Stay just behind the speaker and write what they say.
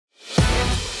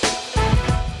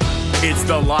It's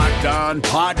the Locked On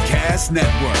Podcast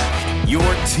Network, your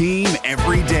team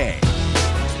every day.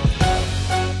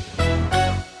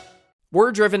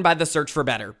 We're driven by the search for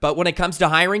better, but when it comes to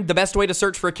hiring, the best way to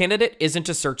search for a candidate isn't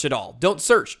to search at all. Don't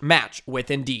search, match with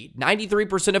Indeed.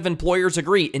 93% of employers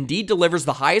agree Indeed delivers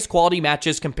the highest quality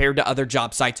matches compared to other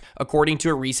job sites, according to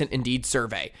a recent Indeed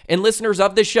survey. And listeners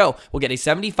of this show will get a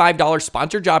 $75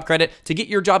 sponsored job credit to get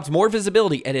your jobs more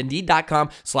visibility at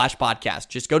Indeed.com/podcast.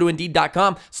 Just go to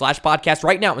Indeed.com/podcast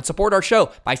right now and support our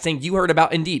show by saying you heard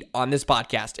about Indeed on this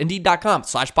podcast.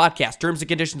 Indeed.com/podcast. Terms and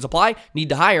conditions apply. Need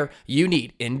to hire? You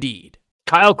need Indeed.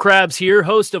 Kyle Krabs here,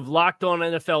 host of Locked On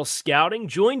NFL Scouting.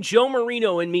 Join Joe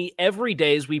Marino and me every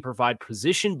day as we provide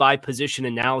position-by-position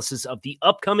analysis of the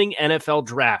upcoming NFL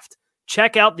Draft.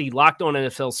 Check out the Locked On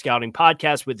NFL Scouting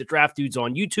podcast with the Draft Dudes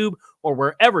on YouTube or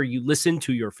wherever you listen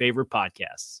to your favorite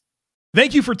podcasts.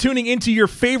 Thank you for tuning into your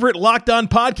favorite Locked On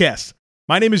podcast.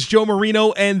 My name is Joe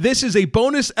Marino, and this is a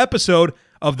bonus episode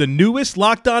of the newest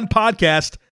Locked On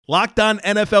podcast, Locked On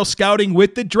NFL Scouting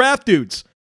with the Draft Dudes.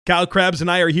 Kyle Krabs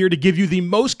and I are here to give you the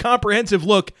most comprehensive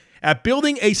look at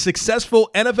building a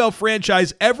successful NFL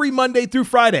franchise every Monday through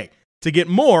Friday. To get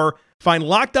more, find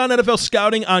Locked On NFL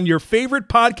Scouting on your favorite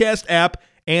podcast app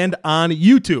and on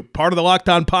YouTube. Part of the Locked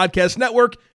On Podcast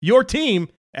Network, your team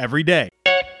every day.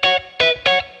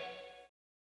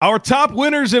 Our top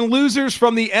winners and losers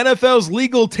from the NFL's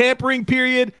legal tampering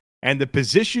period and the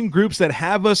position groups that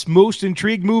have us most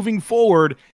intrigued moving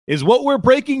forward is what we're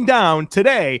breaking down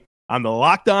today on the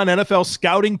Locked On NFL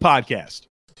Scouting Podcast.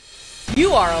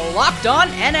 You are Locked On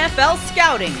NFL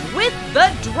Scouting with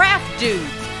the Draft Dudes,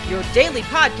 your daily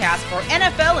podcast for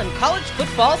NFL and college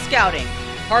football scouting.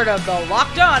 Part of the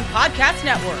Locked On Podcast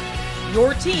Network,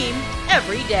 your team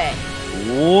every day.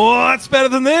 What's better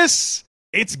than this?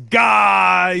 It's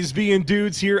guys being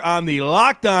dudes here on the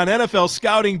Locked On NFL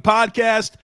Scouting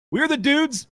Podcast. We're the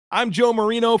dudes. I'm Joe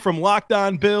Marino from Locked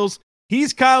On Bills.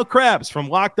 He's Kyle Krabs from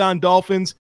Locked On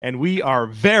Dolphins. And we are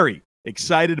very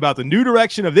excited about the new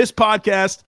direction of this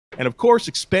podcast and, of course,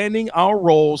 expanding our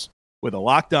roles with a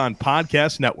Locked On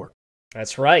Podcast Network.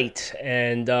 That's right.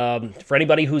 And for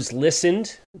anybody who's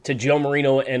listened to Joe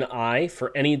Marino and I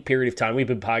for any period of time, we've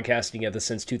been podcasting together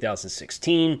since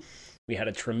 2016. We had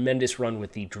a tremendous run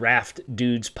with the Draft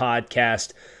Dudes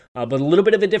podcast, but a little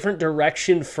bit of a different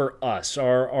direction for us.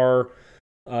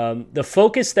 The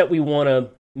focus that we want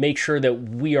to make sure that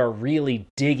we are really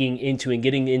digging into and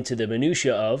getting into the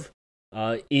minutia of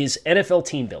is NFL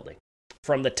team building.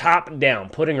 From the top down,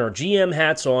 putting our GM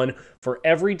hats on for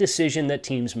every decision that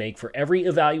teams make, for every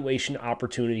evaluation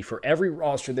opportunity, for every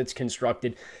roster that's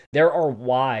constructed. There are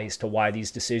whys to why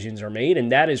these decisions are made, and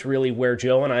that is really where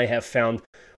Joe and I have found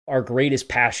our greatest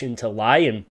passion to lie,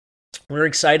 and we're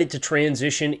excited to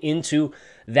transition into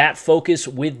that focus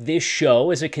with this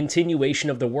show as a continuation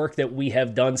of the work that we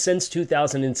have done since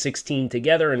 2016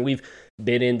 together, and we've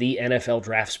been in the NFL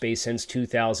draft space since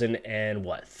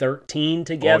 2013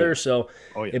 together. It's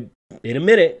been a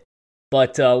minute,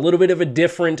 but a little bit of a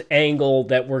different angle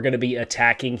that we're going to be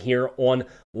attacking here on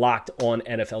Locked On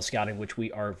NFL Scouting, which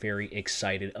we are very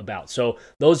excited about. So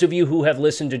those of you who have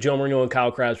listened to Joe Marino and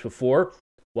Kyle Krabs before,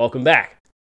 welcome back.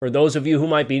 For those of you who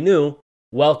might be new,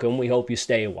 welcome. We hope you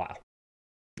stay a while.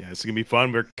 Yeah, this is going to be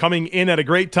fun. We're coming in at a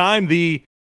great time. The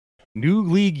new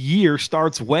league year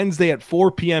starts Wednesday at 4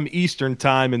 p.m. Eastern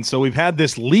time, and so we've had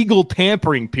this legal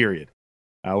tampering period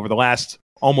over the last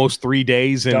almost 3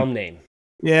 days. And dumb name.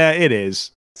 Yeah, it is.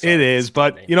 Sorry, it is,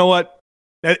 but you know what?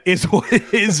 That is what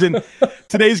it is, and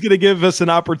today's going to give us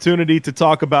an opportunity to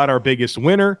talk about our biggest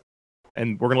winner.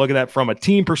 And we're going to look at that from a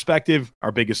team perspective,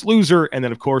 our biggest loser, and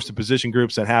then, of course, the position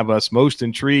groups that have us most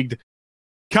intrigued.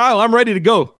 Kyle, I'm ready to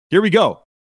go. Here we go.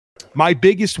 My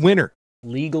biggest winner.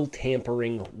 Legal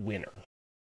tampering winner.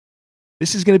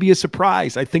 This is going to be a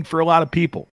surprise, I think, for a lot of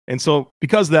people. And so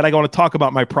because of that, I want to talk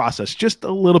about my process just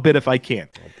a little bit if I can.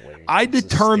 Oh boy, I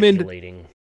determined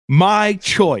my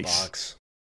choice.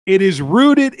 It is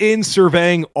rooted in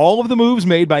surveying all of the moves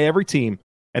made by every team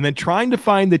and then trying to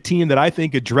find the team that I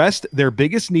think addressed their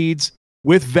biggest needs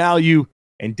with value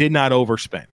and did not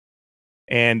overspend.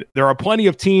 And there are plenty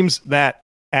of teams that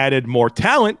added more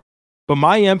talent, but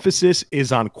my emphasis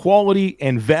is on quality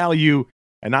and value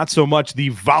and not so much the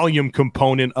volume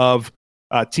component of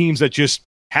teams that just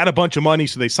had a bunch of money,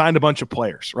 so they signed a bunch of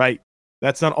players, right?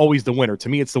 That's not always the winner. To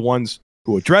me, it's the ones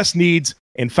who addressed needs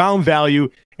and found value.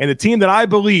 And the team that I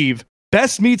believe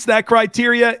best meets that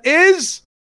criteria is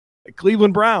the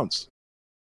Cleveland Browns.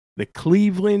 The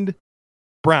Cleveland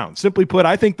Browns. Simply put,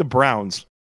 I think the Browns'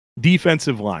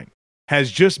 defensive line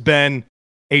has just been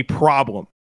a problem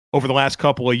over the last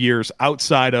couple of years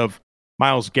outside of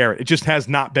Myles Garrett. It just has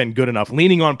not been good enough.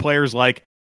 Leaning on players like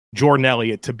Jordan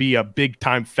Elliott to be a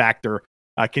big-time factor,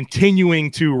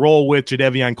 continuing to roll with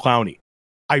Jadeveon Clowney.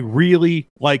 I really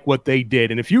like what they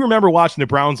did. And if you remember watching the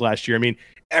Browns last year, I mean,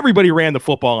 everybody ran the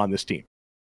football on this team.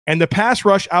 And the pass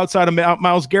rush outside of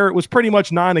Myles Garrett was pretty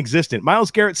much non-existent. Myles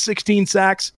Garrett, 16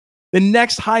 sacks. The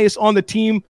next highest on the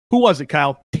team, who was it,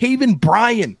 Kyle? Taven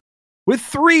Bryan with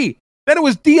 3. Then it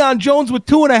was Deion Jones with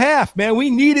 2.5. Man, we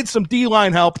needed some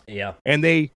D-line help. Yeah. And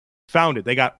they found it.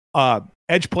 They got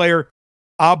edge player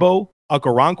Abo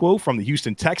Okoronkwo from the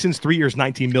Houston Texans, 3 years,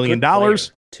 $19 million.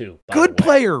 Good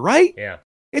player, right? Yeah.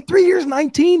 At 3 years,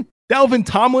 19. Delvin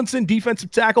Tomlinson,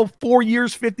 defensive tackle, 4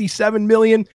 years, $57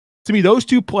 million. To me, those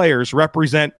two players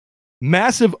represent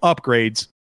massive upgrades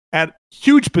at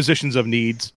huge positions of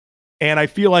needs, and I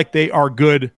feel like they are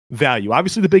good value.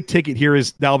 Obviously, the big ticket here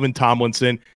is Delvin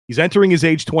Tomlinson. He's entering his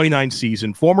age 29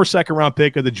 season, former second-round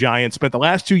pick of the Giants, spent the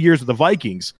last 2 years with the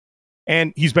Vikings,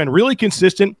 and he's been really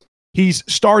consistent. He's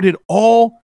started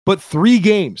all but 3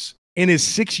 games in his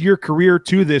 6-year career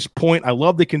to this point. I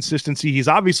love the consistency. He's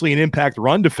obviously an impact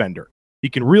run defender. He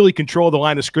can really control the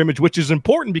line of scrimmage, which is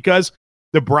important because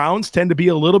the Browns tend to be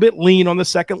a little bit lean on the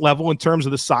second level in terms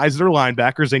of the size of their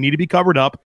linebackers. They need to be covered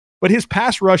up. But his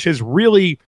pass rush has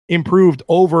really improved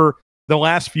over the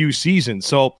last few seasons.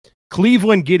 So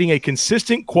Cleveland getting a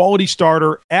consistent quality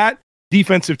starter at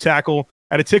defensive tackle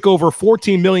at a tick over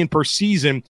 $14 million per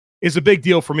season is a big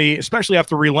deal for me, especially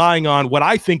after relying on what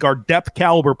I think are depth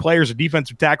caliber players at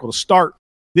defensive tackle to start.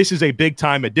 This is a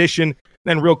big-time addition.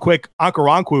 Then real quick,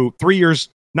 Okoronkwo, 3 years,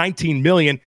 $19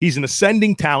 million. He's an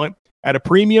ascending talent at a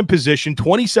premium position,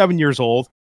 27 years old,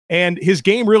 and his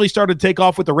game really started to take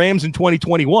off with the Rams in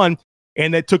 2021,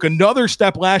 and it took another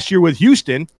step last year with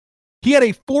Houston. He had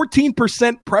a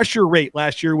 14% pressure rate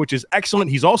last year, which is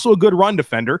excellent. He's also a good run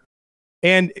defender,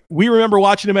 and we remember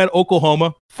watching him at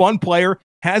Oklahoma. Fun player,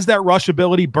 has that rush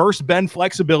ability, burst bend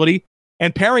flexibility,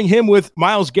 and pairing him with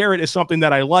Myles Garrett is something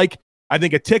that I like. I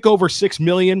think a tick over $6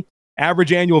 million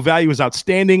average annual value is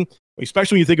outstanding,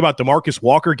 especially when you think about DeMarcus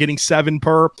Walker getting 7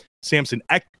 per, Samson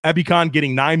Ebicon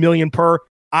getting $9 million per.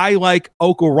 I like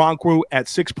Okoronkwo at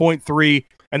 6.3,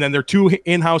 and then their 2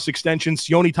 in-house extensions,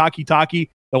 Sione Takitaki,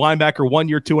 the linebacker, 1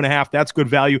 year, 2.5. That's good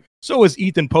value. So is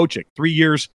Ethan Pochik, 3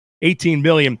 years, $18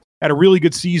 million. Had a really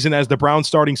good season as the Browns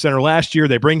starting center last year.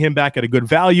 They bring him back at a good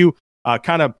value.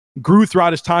 Kind of grew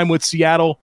throughout his time with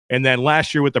Seattle, and then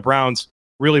last year with the Browns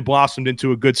really blossomed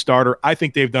into a good starter. I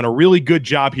think they've done a really good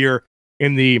job here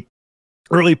in the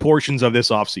early portions of this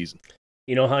offseason.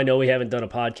 You know how I know we haven't done a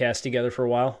podcast together for a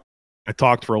while? I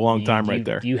talked for a long time right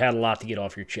there. You had a lot to get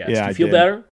off your chest. Yeah, do you feel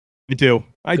better? I do.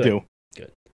 I do.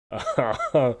 Good.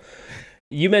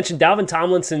 You mentioned Dalvin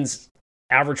Tomlinson's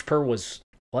average per was,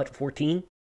 what, 14?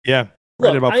 Yeah,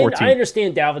 right at about 14. I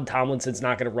understand Dalvin Tomlinson's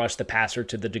not going to rush the passer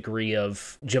to the degree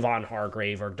of Javon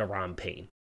Hargrave or Daron Payne,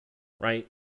 right?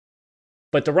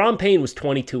 But Daron Payne was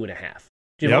 22.5.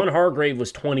 Javon Hargrave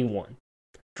was 21.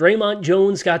 Draymond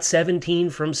Jones got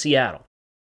 17 from Seattle.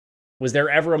 Was there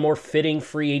ever a more fitting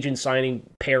free agent signing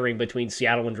pairing between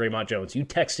Seattle and Draymond Jones? You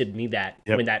texted me that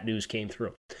when that news came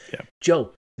through. Yep.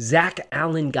 Joe, Zach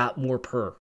Allen got more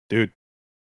per. Dude.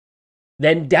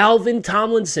 Than Dalvin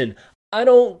Tomlinson. I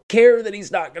don't care that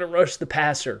he's not going to rush the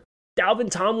passer.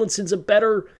 Dalvin Tomlinson's a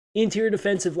better interior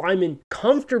defensive lineman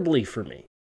comfortably for me.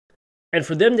 And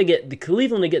for them to get the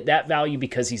Cleveland to get that value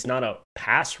because he's not a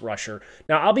pass rusher.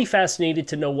 Now, I'll be fascinated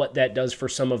to know what that does for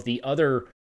some of the other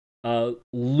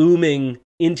looming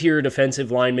interior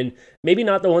defensive linemen. Maybe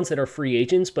not the ones that are free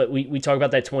agents, but we talk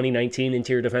about that 2019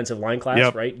 interior defensive line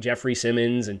class, right? Jeffrey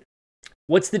Simmons. And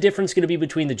what's the difference going to be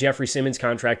between the Jeffrey Simmons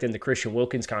contract and the Christian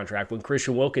Wilkins contract? When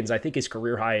Christian Wilkins, I think his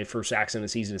career high for sacks in the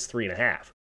season is 3.5.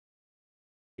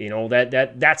 You know,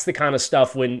 that's the kind of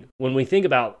stuff when we think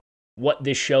about what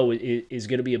this show is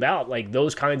going to be about, like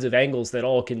those kinds of angles that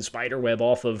all can spiderweb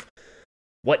off of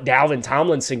what Dalvin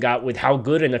Tomlinson got with how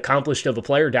good and accomplished of a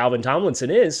player Dalvin Tomlinson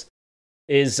is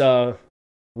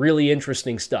really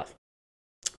interesting stuff.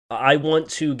 I want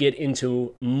to get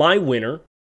into my winner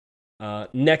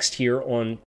next here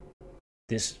on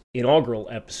this inaugural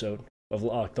episode of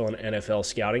Locked On NFL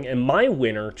Scouting. And my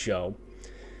winner, Joe,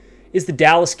 is the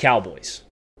Dallas Cowboys.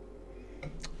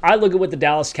 I look at what the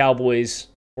Dallas Cowboys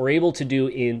were able to do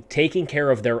in taking care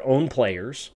of their own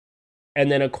players and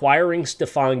then acquiring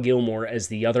Stephon Gilmore as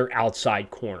the other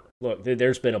outside corner. Look,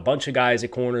 there's been a bunch of guys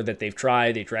at corner that they've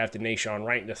tried. They drafted Nashawn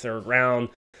Wright in the 3rd round.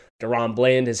 Deron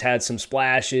Bland has had some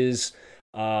splashes.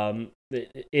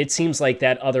 It seems like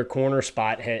that other corner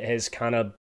spot has kind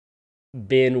of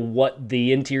been what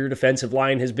the interior defensive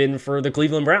line has been for the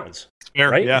Cleveland Browns. Fair,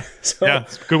 right? Yeah. So, yeah,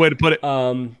 it's a good way to put it.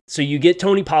 So you get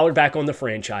Tony Pollard back on the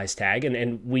franchise tag,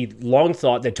 and we long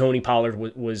thought that Tony Pollard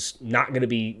was not going to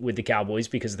be with the Cowboys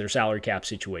because of their salary cap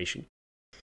situation.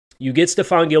 You get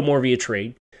Stephon Gilmore via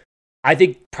trade. I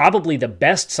think probably the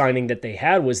best signing that they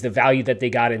had was the value that they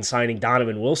got in signing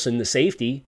Donovan Wilson, the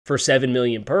safety, for $7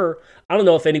 million per. I don't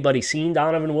know if anybody's seen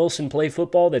Donovan Wilson play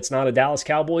football that's not a Dallas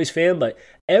Cowboys fan, but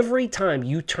every time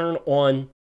you turn on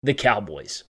the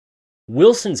Cowboys,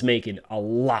 Wilson's making a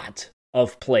lot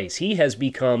of plays. He has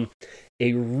become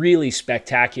a really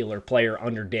spectacular player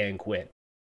under Dan Quinn.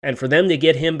 And for them to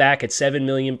get him back at $7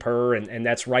 million per, and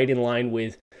that's right in line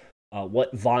with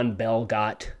what Von Bell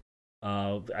got.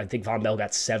 I think Von Bell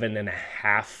got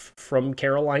 7.5 from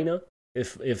Carolina,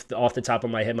 if off the top of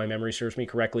my head my memory serves me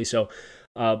correctly. So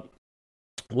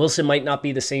Wilson might not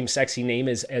be the same sexy name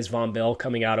as Von Bell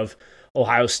coming out of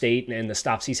Ohio State and the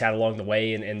stops he's had along the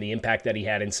way and the impact that he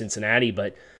had in Cincinnati,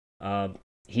 but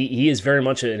he is very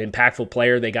much an impactful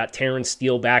player. They got Terrence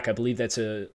Steele back. I believe that's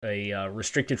a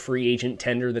restricted free agent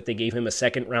tender that they gave him, a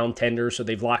second-round tender, so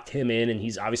they've locked him in, and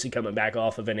he's obviously coming back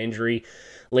off of an injury.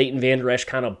 Leighton Vander Esch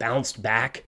kind of bounced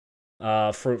back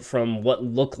from what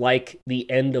looked like the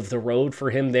end of the road for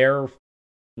him there,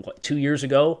 2 years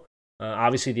ago.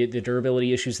 Obviously, the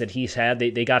durability issues that he's had,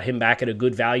 they got him back at a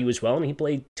good value as well, and he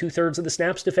played 2/3 of the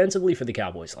snaps defensively for the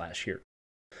Cowboys last year.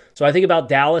 So I think about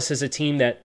Dallas as a team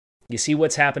that you see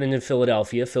what's happening in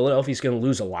Philadelphia. Philadelphia's going to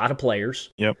lose a lot of players.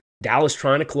 Yep. Dallas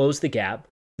trying to close the gap.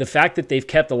 The fact that they've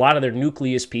kept a lot of their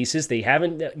nucleus pieces, they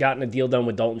haven't gotten a deal done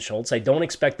with Dalton Schultz. I don't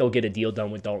expect they'll get a deal done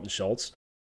with Dalton Schultz.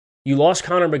 You lost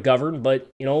Connor McGovern, but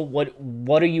you know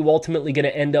what are you ultimately going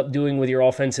to end up doing with your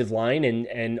offensive line,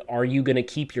 and are you going to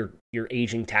keep your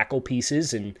aging tackle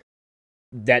pieces, and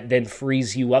that then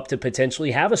frees you up to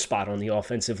potentially have a spot on the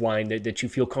offensive line that you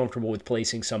feel comfortable with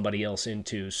placing somebody else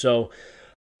into. So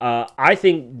I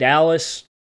think Dallas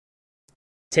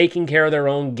taking care of their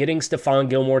own, getting Stephon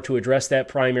Gilmore to address that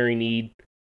primary need.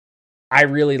 I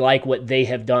really like what they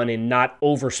have done in not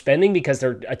overspending, because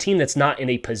they're a team that's not in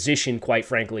a position, quite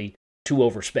frankly, to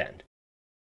overspend.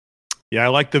 Yeah, I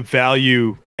like the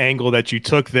value angle that you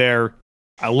took there.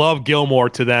 I love Gilmore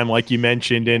to them, like you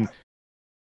mentioned, and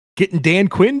getting Dan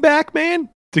Quinn back, man,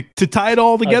 to tie it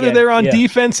all together there on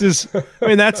defense is, I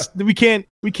mean, that's we can't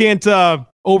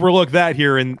overlook that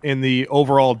here in the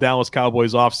overall Dallas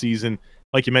Cowboys offseason.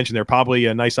 Like you mentioned, they're probably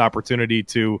a nice opportunity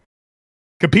to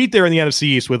compete there in the NFC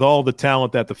East with all the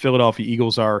talent that the Philadelphia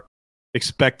Eagles are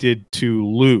expected to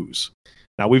lose.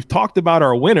 Now, we've talked about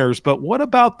our winners, but what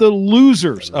about the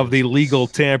losers of the legal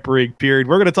tampering period?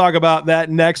 We're going to talk about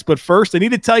that next, but first, I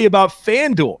need to tell you about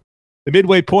FanDuel. The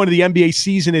midway point of the NBA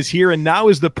season is here, and now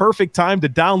is the perfect time to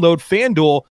download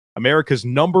FanDuel, America's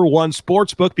 #1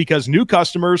 sportsbook, because new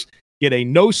customers get a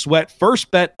no-sweat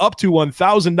first bet up to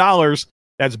 $1,000.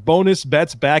 That's bonus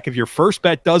bets back if your first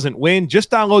bet doesn't win. Just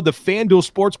download the FanDuel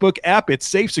Sportsbook app. It's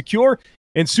safe, secure,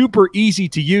 and super easy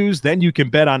to use. Then you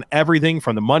can bet on everything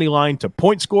from the money line to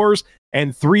point scores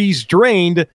and threes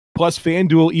drained. Plus,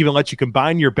 FanDuel even lets you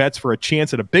combine your bets for a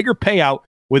chance at a bigger payout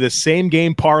with a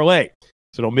same-game parlay.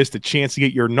 So don't miss the chance to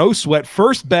get your no-sweat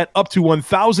first bet up to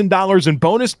 $1,000 in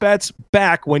bonus bets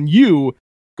back when you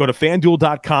go to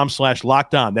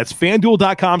FanDuel.com/LockedOn. That's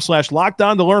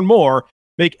FanDuel.com/LockedOn to learn more.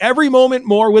 Make every moment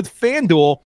more with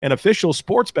FanDuel, an official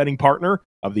sports betting partner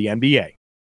of the NBA.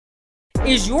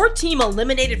 Is your team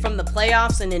eliminated from the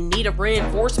playoffs and in need of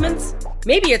reinforcements?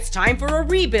 Maybe it's time for a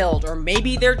rebuild, or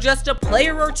maybe they're just a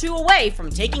player or two away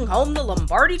from taking home the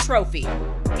Lombardi Trophy.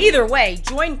 Either way,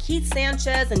 join Keith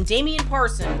Sanchez and Damian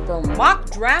Parson for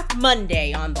Mock Draft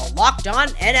Monday on the Locked On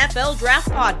NFL Draft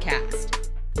Podcast.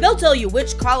 They'll tell you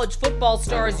which college football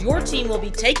stars your team will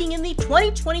be taking in the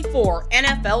 2024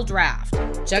 NFL Draft.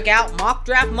 Check out Mock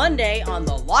Draft Monday on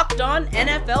the Locked On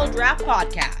NFL Draft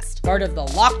Podcast, part of the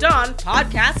Locked On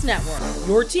Podcast Network.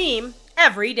 Your team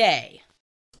every day.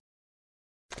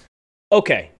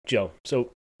 Okay, Joe.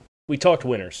 So we talked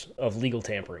winners of legal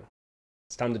tampering.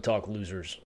 It's time to talk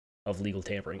losers of legal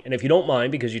tampering. And if you don't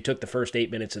mind, because you took the first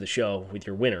 8 minutes of the show with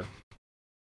your winner,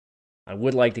 I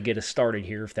would like to get us started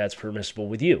here, if that's permissible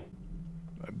with you.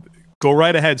 Go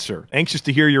right ahead, sir. Anxious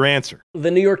to hear your answer.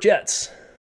 The New York Jets.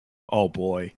 Oh,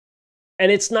 boy.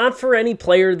 And it's not for any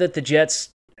player that the Jets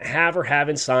have or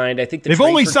haven't signed. I think they've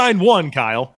only signed one,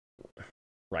 Kyle.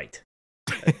 Right.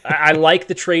 I like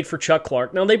the trade for Chuck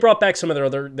Clark. Now, they brought back some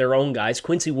of their own guys.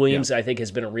 Quincy Williams, I think,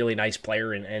 has been a really nice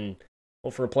player. And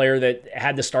well, for a player that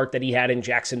had the start that he had in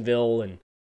Jacksonville and,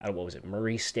 what was it,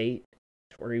 Murray State?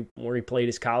 Where he played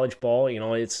his college ball,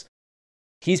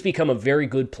 he's become a very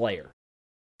good player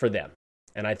for them.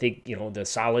 And I think, the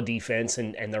solid defense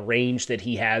and the range that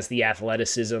he has, the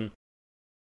athleticism,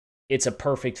 it's a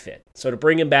perfect fit. So to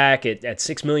bring him back at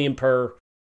 $6 million per,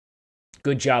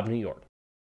 good job, New York.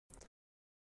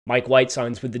 Mike White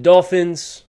signs with the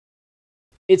Dolphins.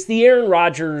 It's the Aaron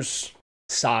Rodgers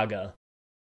saga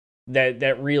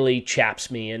that really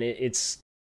chaps me, and it's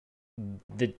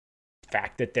the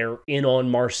fact that they're in on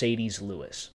Mercedes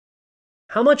Lewis.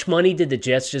 How much money did the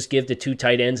Jets just give to 2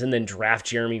 tight ends and then draft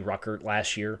Jeremy Ruckert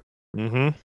last year?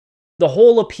 Mm-hmm. The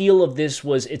whole appeal of this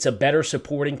was it's a better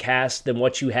supporting cast than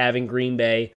what you have in Green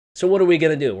Bay. So what are we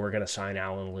going to do? We're going to sign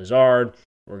Alan Lazard.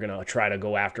 We're going to try to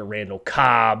go after Randall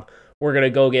Cobb. We're going to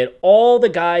go get all the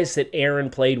guys that Aaron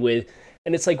played with.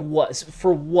 And it's like, what?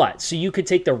 For what? So you could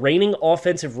take the reigning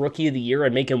offensive rookie of the year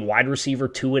and make him wide receiver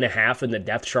 2.5 in the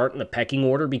depth chart in the pecking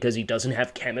order because he doesn't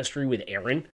have chemistry with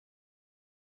Aaron?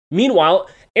 Meanwhile,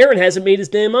 Aaron hasn't made his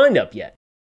damn mind up yet.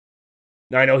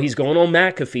 Now, I know he's going on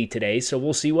McAfee today, so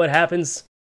we'll see what happens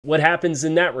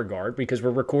in that regard, because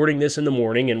we're recording this in the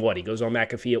morning, and he goes on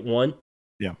McAfee at 1?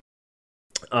 Yeah.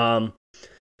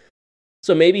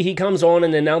 So maybe he comes on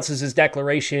and announces his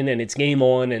declaration, and it's game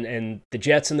on, and the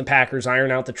Jets and the Packers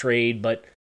iron out the trade, but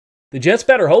the Jets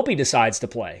better hope he decides to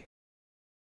play.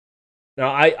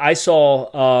 Now, I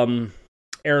saw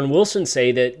Aaron Wilson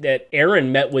say that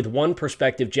Aaron met with one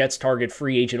prospective Jets target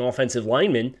free agent offensive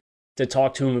lineman to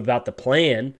talk to him about the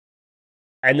plan,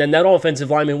 and then that offensive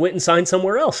lineman went and signed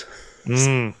somewhere else.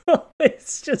 Mm.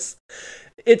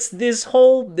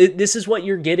 So this is what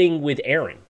you're getting with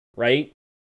Aaron, right?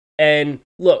 And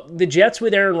look, the Jets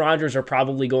with Aaron Rodgers are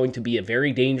probably going to be a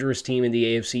very dangerous team in the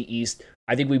AFC East.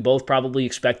 I think we both probably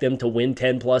expect them to win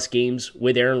 10-plus games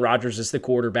with Aaron Rodgers as the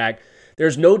quarterback.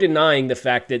 There's no denying the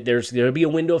fact that there'll be a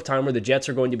window of time where the Jets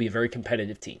are going to be a very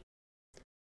competitive team.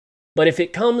 But if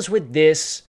it comes with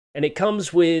this, and it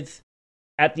comes with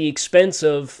at the expense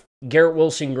of Garrett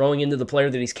Wilson growing into the player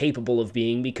that he's capable of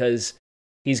being, because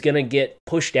he's going to get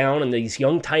pushed down, and these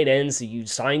young tight ends that you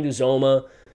signed Uzoma,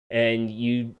 and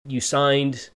you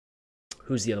signed,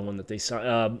 who's the other one that they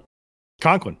signed?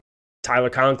 Conklin. Tyler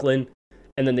Conklin,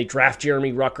 and then they draft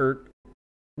Jeremy Ruckert.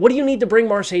 What do you need to bring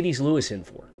Mercedes Lewis in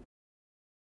for?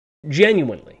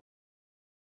 Genuinely.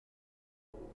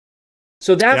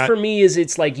 So that for me is,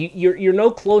 it's like you're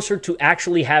no closer to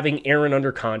actually having Aaron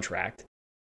under contract.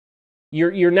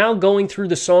 You're now going through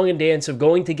the song and dance of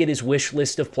going to get his wish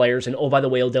list of players, and oh, by the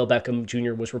way, Odell Beckham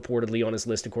Jr. was reportedly on his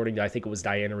list, according to, I think it was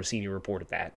Diana Rossini reported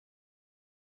that.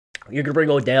 You're going to bring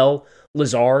Odell,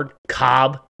 Lazard,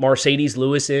 Cobb, Mercedes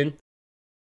Lewis in.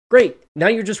 Great. Now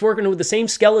you're just working with the same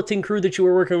skeleton crew that you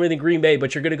were working with in Green Bay,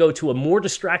 but you're going to go to a more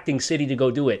distracting city to go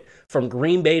do it, from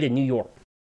Green Bay to New York.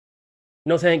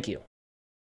 No, thank you.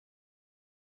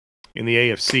 In the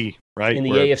AFC, right? In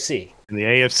the AFC. In the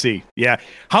AFC, yeah.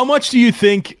 How much do you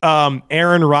think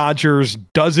Aaron Rodgers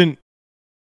doesn't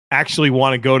actually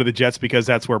want to go to the Jets because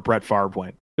that's where Brett Favre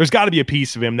went? There's got to be a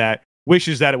piece of him that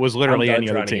wishes that it was literally any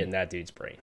other team. To get in that dude's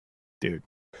brain. Dude.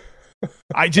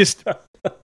 I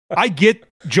get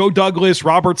Joe Douglas,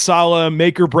 Robert Saleh,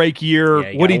 make or break year.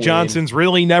 Yeah, Woody Johnson's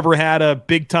really never had a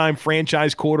big-time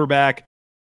franchise quarterback.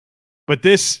 But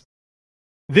this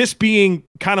being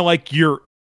kind of like your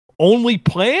only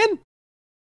plan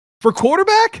for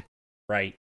quarterback?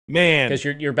 Right. Man. Because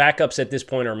your backups at this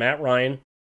point are Matt Ryan,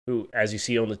 who, as you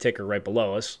see on the ticker right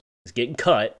below us, is getting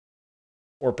cut,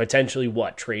 or potentially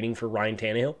trading for Ryan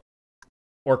Tannehill?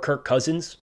 Or Kirk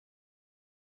Cousins?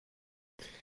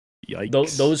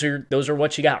 Yikes. Those are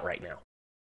what you got right now.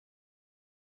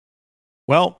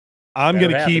 Well, I'm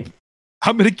going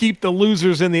to keep the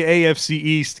losers in the AFC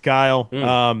East, Kyle.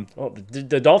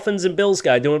 The Dolphins and Bills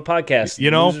guy doing podcasts.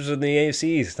 Losers in the AFC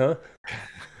East, huh?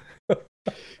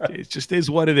 It just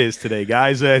is what it is today,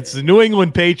 guys. It's the New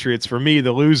England Patriots, for me,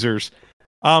 the losers.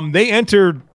 They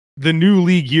entered the new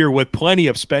league year with plenty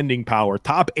of spending power,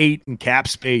 top 8 in cap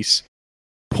space,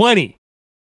 plenty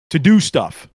to do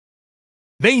stuff.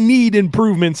 They need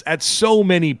improvements at so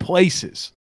many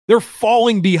places. They're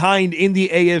falling behind in the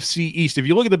AFC East. If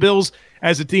you look at the Bills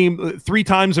as a team, 3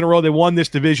 times in a row they won this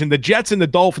division. The Jets and the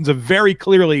Dolphins have very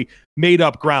clearly made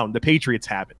up ground. The Patriots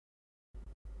haven't.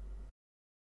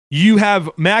 You have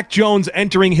Mac Jones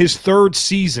entering his 3rd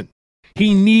season.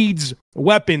 He needs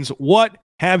weapons. What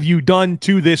have you done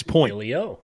to this point? Billy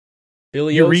O.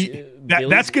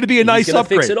 That's going to be a nice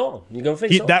upgrade. Fix it all. You're going to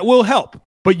fix it all. That will help.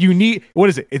 But you need, what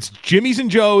is it? It's Jimmys and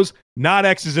Joes, not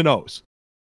X's and O's.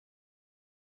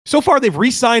 So far, they've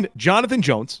re-signed Jonathan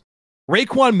Jones,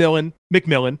 Raekwon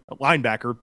McMillan, a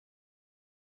linebacker,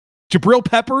 Jabril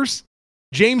Peppers,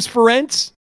 James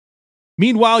Ferentz.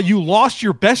 Meanwhile, you lost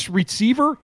your best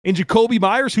receiver in Jacoby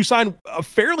Myers, who signed a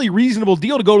fairly reasonable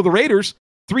deal to go to the Raiders,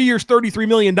 3 years, $33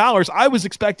 million. I was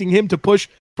expecting him to push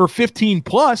for 15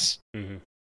 plus. Mm-hmm.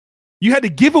 You had to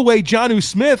give away Jonnu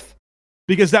Smith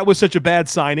because that was such a bad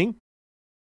signing.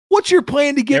 What's your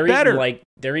plan to get better?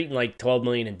 They're eating like $12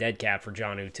 million in dead cap for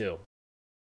Jonnu too.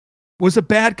 Was a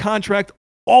bad contract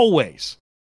always.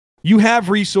 You have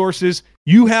resources.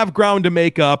 You have ground to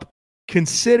make up.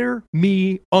 Consider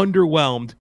me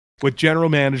underwhelmed with general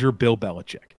manager Bill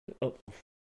Belichick. Oh,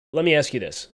 let me ask you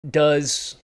this.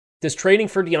 Does trading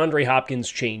for DeAndre Hopkins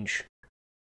change?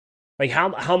 Like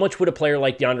how much would a player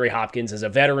like DeAndre Hopkins, as a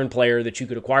veteran player that you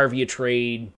could acquire via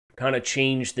trade, kind of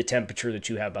change the temperature that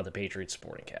you have about the Patriots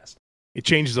supporting cast? It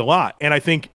changes a lot. And I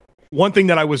think one thing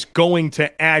that I was going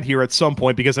to add here at some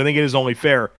point, because I think it is only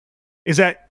fair, is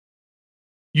that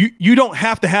you don't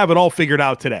have to have it all figured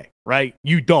out today, right?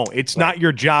 You don't. It's not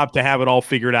your job to have it all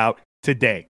figured out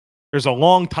today. There's a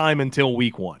long time until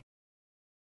week 1.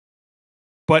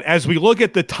 But as we look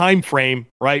at the time frame,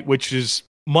 right, which is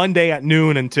Monday at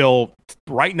noon until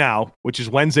right now, which is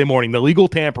Wednesday morning, the legal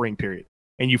tampering period,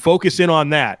 and you focus in on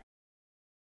that,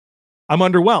 I'm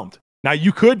underwhelmed. Now,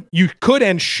 you could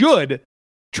and should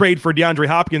trade for DeAndre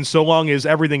Hopkins so long as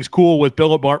everything's cool with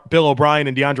Bill O'Brien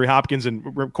and DeAndre Hopkins. And,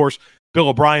 of course, Bill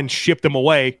O'Brien shipped him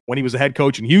away when he was the head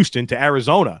coach in Houston to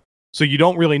Arizona. So you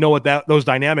don't really know what those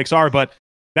dynamics are, but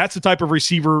that's the type of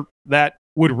receiver that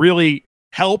would really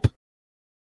help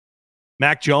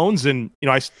Mac Jones. And,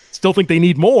 I still think they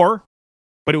need more,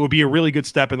 but it would be a really good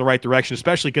step in the right direction,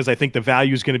 especially because I think the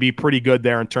value is going to be pretty good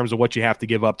there in terms of what you have to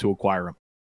give up to acquire him.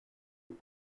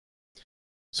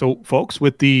 So, folks,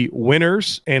 with the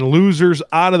winners and losers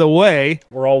out of the way,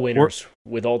 we're all winners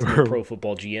with Ultimate Pro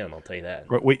Football GM. I'll tell you that.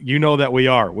 You know that we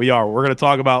are. We're going to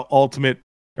talk about Ultimate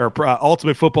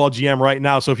Football GM right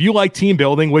now. So, if you like team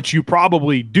building, which you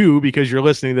probably do because you're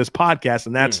listening to this podcast,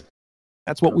 and that's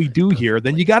what we do here,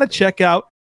 then you got to check out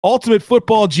Ultimate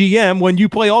Football GM. When you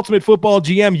play Ultimate Football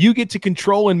GM, you get to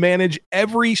control and manage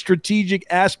every strategic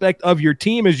aspect of your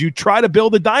team as you try to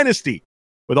build a dynasty.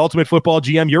 With Ultimate Football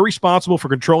GM, you're responsible for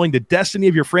controlling the destiny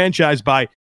of your franchise by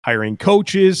hiring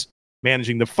coaches,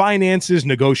 managing the finances,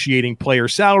 negotiating player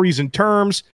salaries and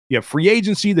terms. You have free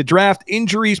agency, the draft,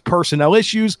 injuries, personnel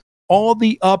issues, all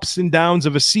the ups and downs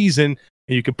of a season,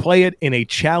 and you can play it in a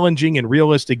challenging and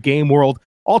realistic game world.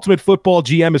 Ultimate Football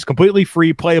GM is completely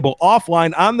free, playable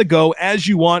offline, on the go, as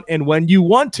you want and when you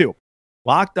want to.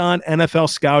 Locked On NFL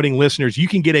Scouting listeners, you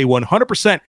can get a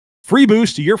 100% free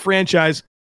boost to your franchise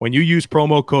when you use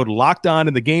promo code Locked On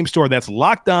in the game store. That's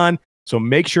Locked On, so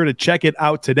make sure to check it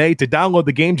out today. To download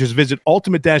the game, just visit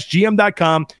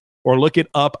ultimate-gm.com or look it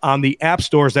up on the app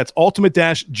stores. That's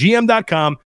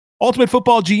ultimate-gm.com. Ultimate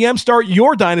Football GM, start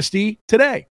your dynasty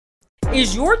today.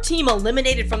 Is your team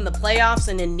eliminated from the playoffs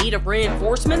and in need of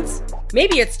reinforcements?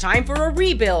 Maybe it's time for a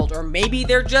rebuild, or maybe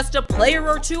they're just a player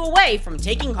or two away from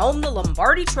taking home the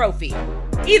Lombardi Trophy.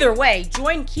 Either way,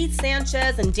 join Keith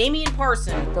Sanchez and Damian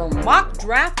Parson for Mock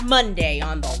Draft Monday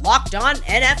on the Locked On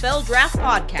NFL Draft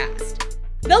Podcast.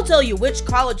 They'll tell you which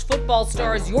college football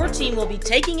stars your team will be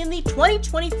taking in the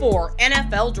 2024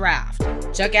 NFL Draft.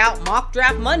 Check out Mock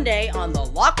Draft Monday on the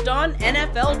Locked On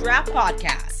NFL Draft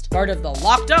Podcast, part of the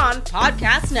Locked On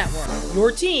Podcast Network.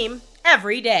 Your team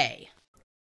every day.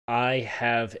 I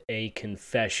have a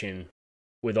confession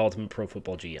with Ultimate Pro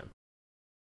Football GM.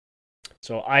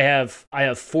 So I have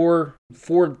four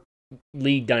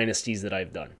league dynasties that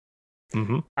I've done.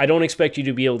 Mm-hmm. I don't expect you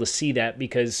to be able to see that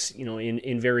because,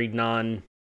 in very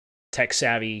non-tech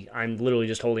savvy, I'm literally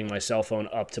just holding my cell phone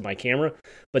up to my camera.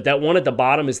 But that one at the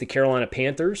bottom is the Carolina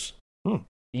Panthers.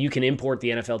 You can import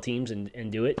the NFL teams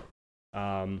and do it.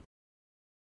 And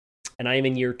I am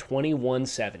in year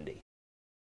 2170.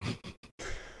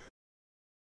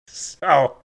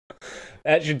 So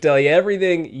that should tell you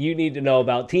everything you need to know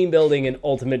about team building and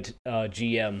Ultimate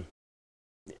GM.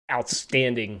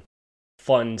 Outstanding,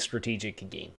 fun, strategic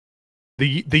game.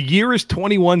 The year is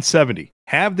 2170.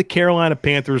 Have the Carolina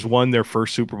Panthers won their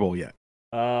first Super Bowl yet?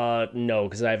 No,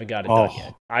 because I haven't got it done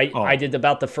yet. I did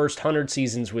about the first 100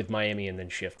 seasons with Miami and then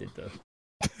shifted to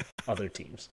other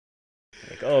teams.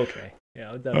 Okay.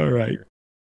 Yeah, all right. Here.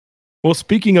 Well,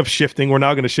 speaking of shifting, we're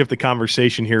now going to shift the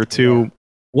conversation here to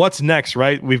what's next,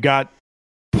 right? We've got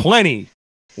plenty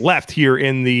left here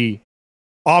in the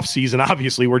offseason.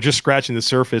 Obviously, we're just scratching the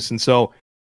surface. And so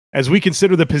as we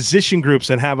consider the position groups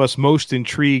that have us most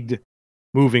intrigued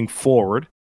moving forward,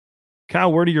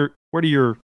 Kyle, where do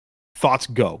your thoughts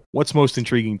go? What's most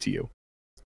intriguing to you?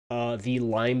 The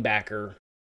linebacker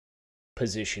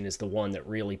position is the one that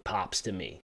really pops to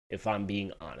me, if I'm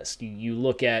being honest. You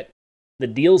look at the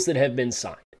deals that have been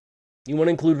signed. You want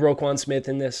to include Roquan Smith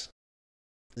in this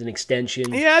as an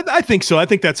extension? Yeah, I think so. I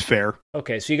think that's fair.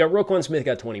 Okay, so you got Roquan Smith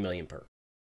got $20 million per.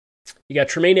 You got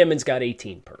Tremaine Edmonds got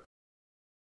 18 per.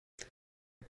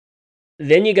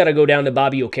 Then you got to go down to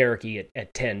Bobby Okereke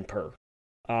at 10 per.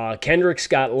 Kendricks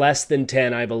got less than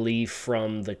 10, I believe,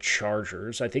 from the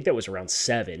Chargers. I think that was around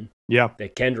 7. Yeah,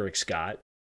 that Kendricks got.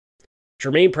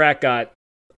 Jermaine Pratt got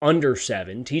under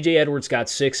 7. TJ Edwards got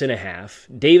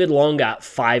 6.5. David Long got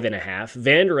 5.5.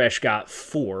 Van Der Esch got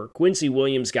 4. Quincy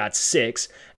Williams got 6.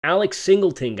 Alex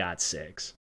Singleton got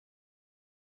 6.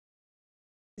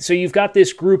 So you've got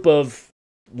this group of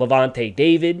Levante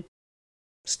David,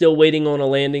 still waiting on a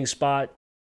landing spot.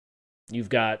 You've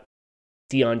got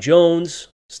Deion Jones,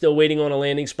 still waiting on a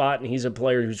landing spot, and he's a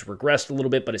player who's regressed a little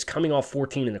bit, but is coming off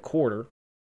 14.25.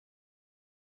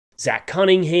 Zach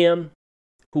Cunningham,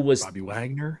 who was Bobby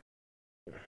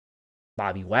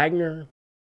Wagner.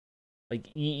 Like,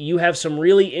 you have some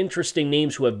really interesting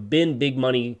names who have been big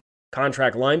money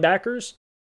contract linebackers.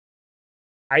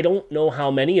 I don't know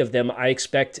how many of them I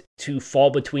expect to fall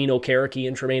between Okereke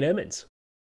and Tremaine Edmonds.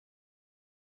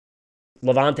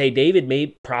 Levante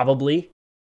David probably.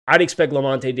 I'd expect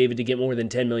Levante David to get more than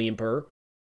 $10 million per.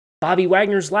 Bobby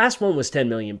Wagner's last one was $10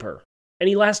 million per. And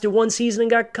he lasted one season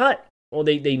and got cut. Well,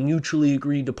 they mutually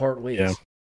agreed to part ways. Yeah.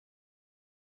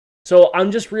 So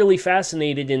I'm just really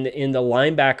fascinated in the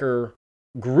linebacker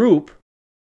group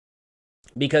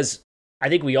because I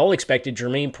think we all expected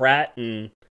Jermaine Pratt, and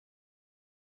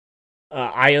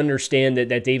I understand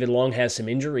that David Long has some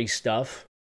injury stuff.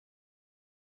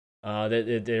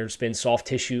 That there's been soft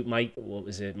tissue. Mike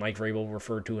Vrabel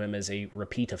referred to him as a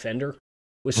repeat offender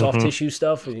with soft tissue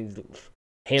stuff.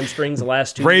 Hamstrings the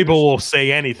last 2 years. Vrabel will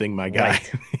say anything, my guy.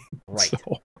 Right.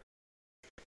 So.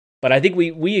 But I think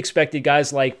we expected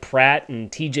guys like Pratt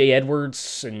and TJ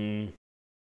Edwards and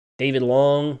David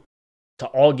Long to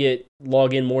all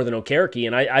log in more than Okereke,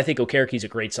 and I think Okereke's a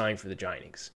great sign for the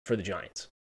Giants.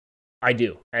 I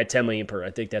do. At $10 million per. I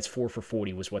think that's 4 for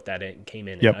 $40 was what that came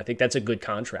in. Yep. I think that's a good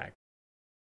contract.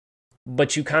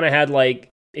 But you kind of had like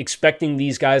expecting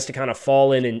these guys to kind of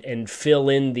fall in and fill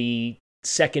in the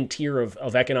second tier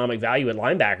of economic value at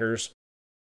linebackers.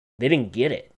 They didn't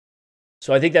get it.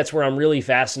 So I think that's where I'm really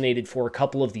fascinated for a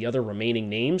couple of the other remaining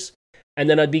names. And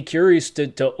then I'd be curious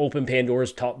to open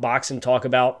Pandora's box and talk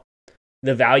about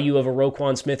the value of a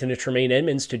Roquan Smith and a Tremaine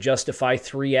Edmonds to justify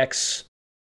 3x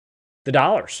the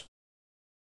dollars.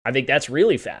 I think that's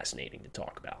really fascinating to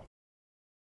talk about.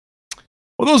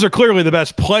 Well, those are clearly the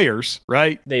best players,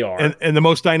 right? They are. And the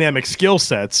most dynamic skill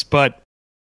sets. But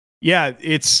yeah,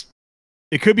 it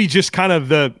could be just kind of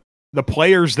the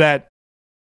players that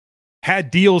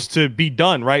had deals to be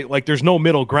done, right? Like there's no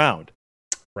middle ground.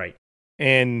 Right.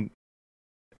 And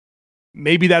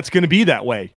maybe that's going to be that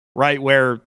way, right?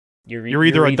 Where you're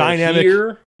either a dynamic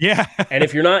here, yeah. And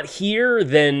if you're not here,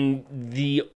 then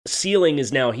the ceiling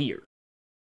is now here.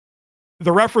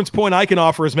 The reference point I can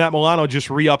offer is Matt Milano just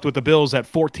re-upped with the Bills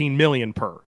at $14 million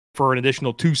per for an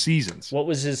additional 2 seasons. What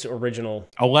was his original?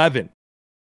 11.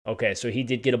 Okay, so he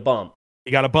did get a bump.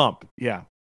 He got a bump, yeah.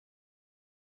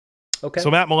 Okay.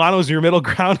 So Matt Milano's your middle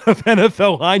ground of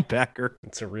NFL linebacker.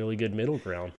 It's a really good middle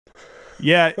ground.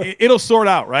 Yeah, it'll sort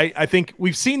out, right? I think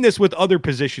we've seen this with other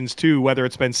positions too, whether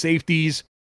it's been safeties,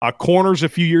 corners a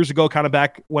few years ago, kind of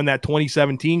back when that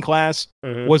 2017 class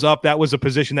was up. That was a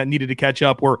position that needed to catch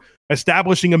up. We're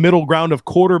establishing a middle ground of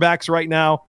quarterbacks right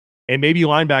now, and maybe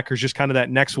linebackers just kind of that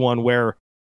next one where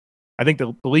I think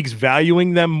the league's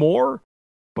valuing them more,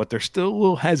 but they're still a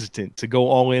little hesitant to go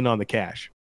all in on the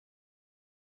cash.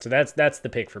 So that's the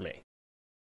pick for me.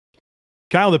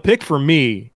 Kyle, the pick for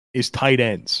me is tight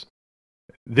ends.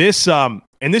 This and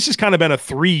this has kind of been a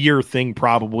 3-year thing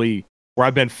probably where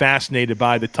I've been fascinated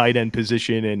by the tight end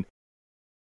position and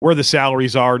where the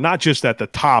salaries are, not just at the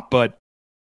top, but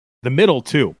the middle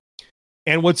too.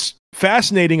 And what's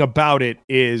fascinating about it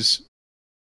is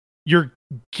you're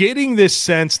getting this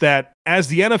sense that as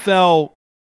the NFL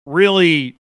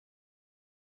really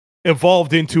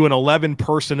evolved into an 11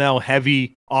 personnel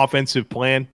heavy offensive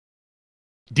plan,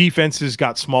 defenses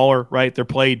got smaller, right? They're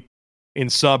played in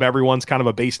sub. Everyone's kind of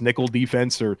a base nickel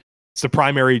defense, or it's the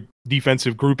primary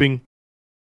defensive grouping.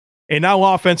 And now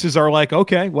offenses are like,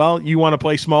 okay, well, you want to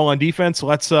play small on defense?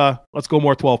 Let's go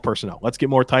more 12 personnel. Let's get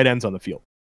more tight ends on the field.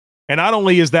 And not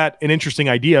only is that an interesting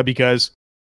idea because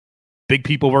big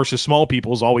people versus small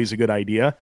people is always a good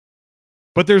idea,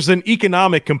 but there's an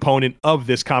economic component of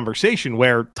this conversation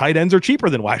where tight ends are cheaper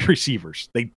than wide receivers.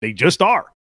 They just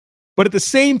are. But at the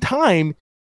same time,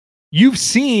 you've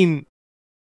seen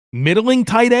middling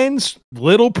tight ends,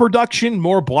 little production,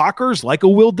 more blockers like a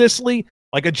Will Dissly,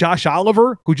 like a Josh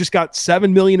Oliver, who just got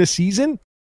 $7 million a season,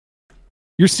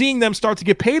 you're seeing them start to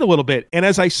get paid a little bit. And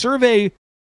as I survey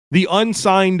the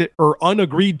unsigned or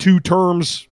unagreed to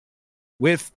terms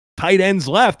with tight ends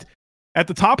left, at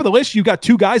the top of the list, you've got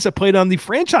two guys that played on the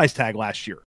franchise tag last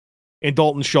year. And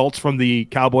Dalton Schultz from the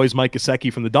Cowboys, Mike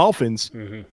Gesicki from the Dolphins.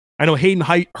 Mm-hmm. I know Hayden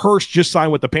Hurst just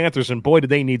signed with the Panthers, and boy, do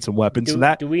they need some weapons.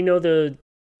 Do we know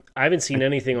I haven't seen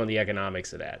anything on the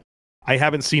economics of that. I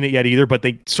haven't seen it yet either, but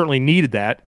they certainly needed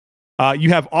that. You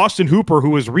have Austin Hooper,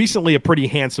 who was recently a pretty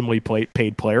handsomely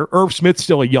paid player. Irv Smith's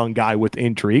still a young guy with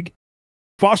intrigue.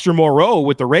 Foster Moreau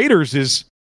with the Raiders is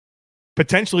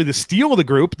potentially the steal of the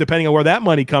group, depending on where that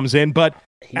money comes in. But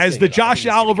as the Josh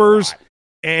Olivers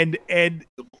and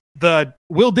the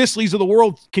Will Dissleys of the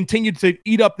world continue to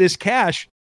eat up this cash,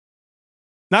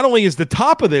 not only is the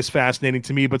top of this fascinating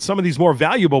to me, but some of these more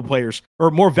valuable players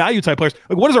or more value type players.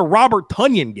 Like, what does a Robert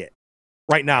Tonyan get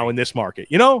right now in this market?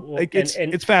 You know, well,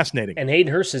 it's fascinating. And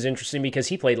Hayden Hurst is interesting because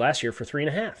he played last year for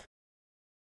 3.5.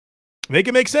 Make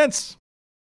it make sense.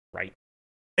 Right.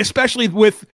 Especially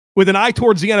with an eye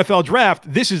towards the NFL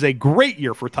draft, this is a great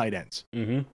year for tight ends.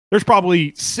 Mm-hmm. There's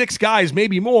probably 6 guys,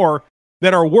 maybe more,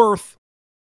 that are worth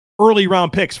early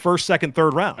round picks, first, second,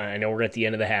 third round. I know we're at the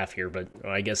end of the half here, but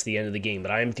I guess the end of the game. But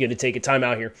I'm going to take a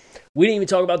timeout here. We didn't even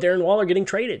talk about Darren Waller getting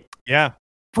traded. Yeah.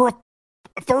 For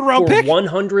a third round pick?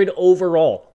 100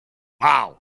 overall.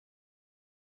 Wow.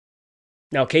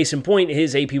 Now, case in point,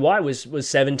 his APY was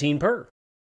 17 per.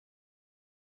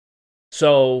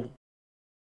 So,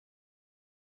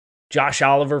 Josh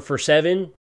Oliver for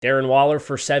 7, Darren Waller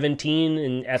for 17,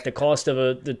 and at the cost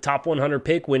of the top 100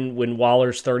 pick when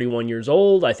Waller's 31 years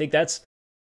old. I think that's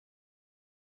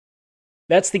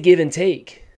the give and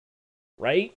take,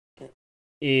 right?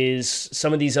 Is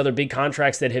some of these other big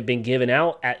contracts that have been given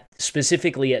out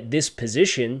specifically at this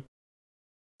position.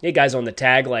 You had guys on the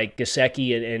tag like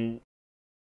Gesicki and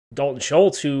Dalton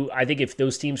Schultz, who I think if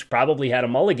those teams probably had a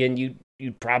mulligan,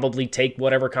 you'd probably take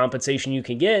whatever compensation you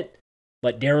can get.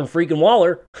 But Darren freaking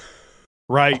Waller,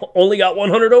 right, only got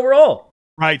 100 overall.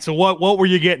 Right. So what were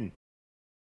you getting?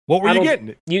 What were you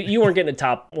getting? You weren't getting a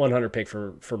top 100 pick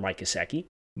for Mike Gesicki.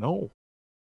 No.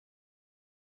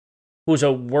 Who's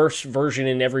a worse version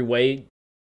in every way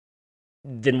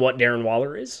than what Darren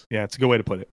Waller is. Yeah, it's a good way to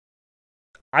put it.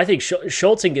 I think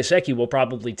Schultz and Gesicki will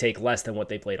probably take less than what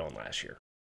they played on last year.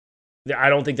 I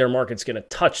don't think their market's going to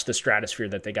touch the stratosphere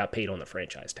that they got paid on the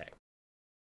franchise tag.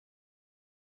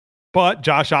 But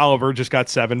Josh Oliver just got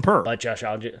 7 per. But Josh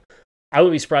Oliver, I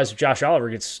would be surprised if Josh Oliver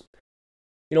gets,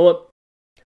 you know what?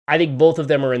 I think both of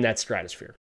them are in that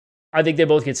stratosphere. I think they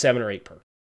both get 7 or 8 per. Do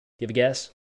you have a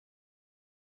guess?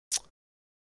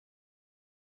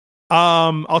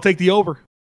 I'll take the over.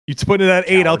 You put it at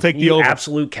 8, I'll take the over.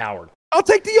 Absolute coward. I'll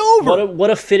take the over. What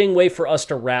a fitting way for us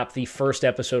to wrap the first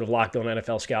episode of Locked On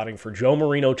NFL Scouting for Joe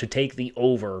Marino to take the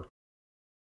over.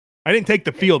 I didn't take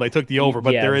the field. I took the over,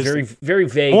 but there is very, very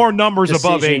vague more numbers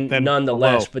above 8 than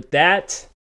nonetheless. below. But that,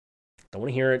 don't want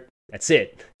to hear it. That's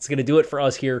it. It's going to do it for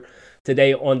us here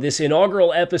today on this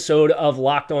inaugural episode of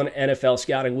Locked On NFL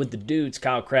Scouting with the dudes,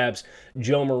 Kyle Krabs,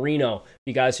 Joe Marino. If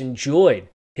you guys enjoyed,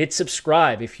 hit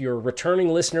subscribe. If you're a returning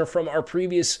listener from our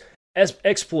previous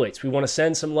exploits, we want to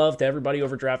send some love to everybody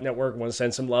over Draft Network. We want to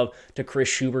send some love to Chris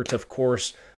Schubert, of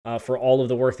course, for all of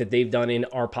the work that they've done in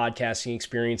our podcasting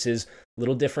experiences. A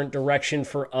little different direction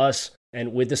for us.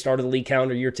 And with the start of the league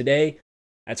calendar year today,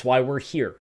 that's why we're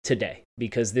here today,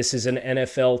 because this is an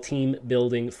NFL team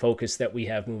building focus that we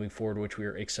have moving forward, which we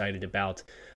are excited about.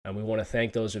 And we want to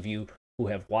thank those of you who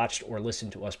have watched or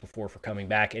listened to us before for coming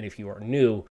back. And if you are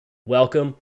new,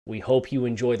 welcome. We hope you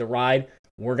enjoy the ride.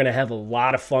 We're going to have a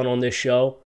lot of fun on this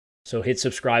show. So hit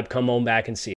subscribe, come on back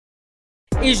and see it.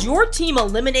 Is your team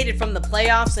eliminated from the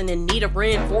playoffs and in need of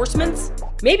reinforcements?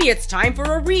 Maybe it's time for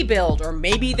a rebuild, or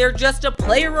maybe they're just a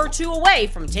player or two away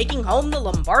from taking home the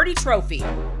Lombardi Trophy.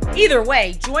 Either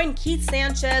way, join Keith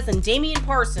Sanchez and Damian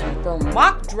Parson for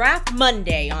Mock Draft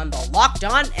Monday on the Locked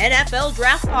On NFL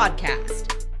Draft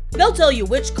Podcast. They'll tell you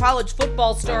which college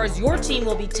football stars your team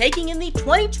will be taking in the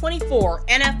 2024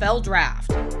 NFL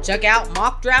Draft. Check out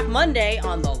Mock Draft Monday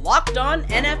on the Locked On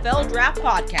NFL Draft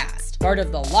Podcast, part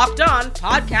of the Locked On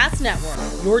Podcast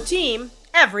Network, your team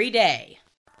every day.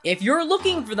 If you're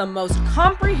looking for the most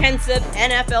comprehensive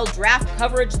NFL draft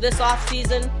coverage this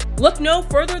offseason, look no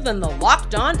further than the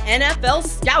Locked On NFL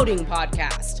Scouting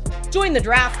Podcast. Join the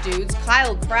draft dudes,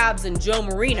 Kyle Krabs and Joe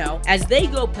Marino, as they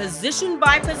go position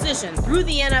by position through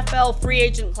the NFL free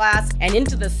agent class and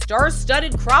into the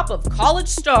star-studded crop of college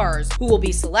stars who will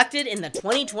be selected in the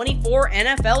 2024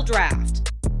 NFL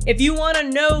Draft. If you want to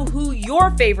know who your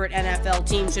favorite NFL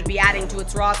team should be adding to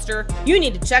its roster, you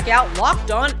need to check out Locked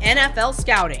On NFL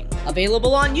Scouting,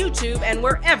 available on YouTube and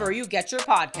wherever you get your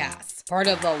podcasts. Part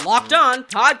of the Locked On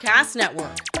Podcast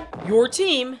Network, your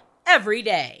team every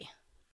day.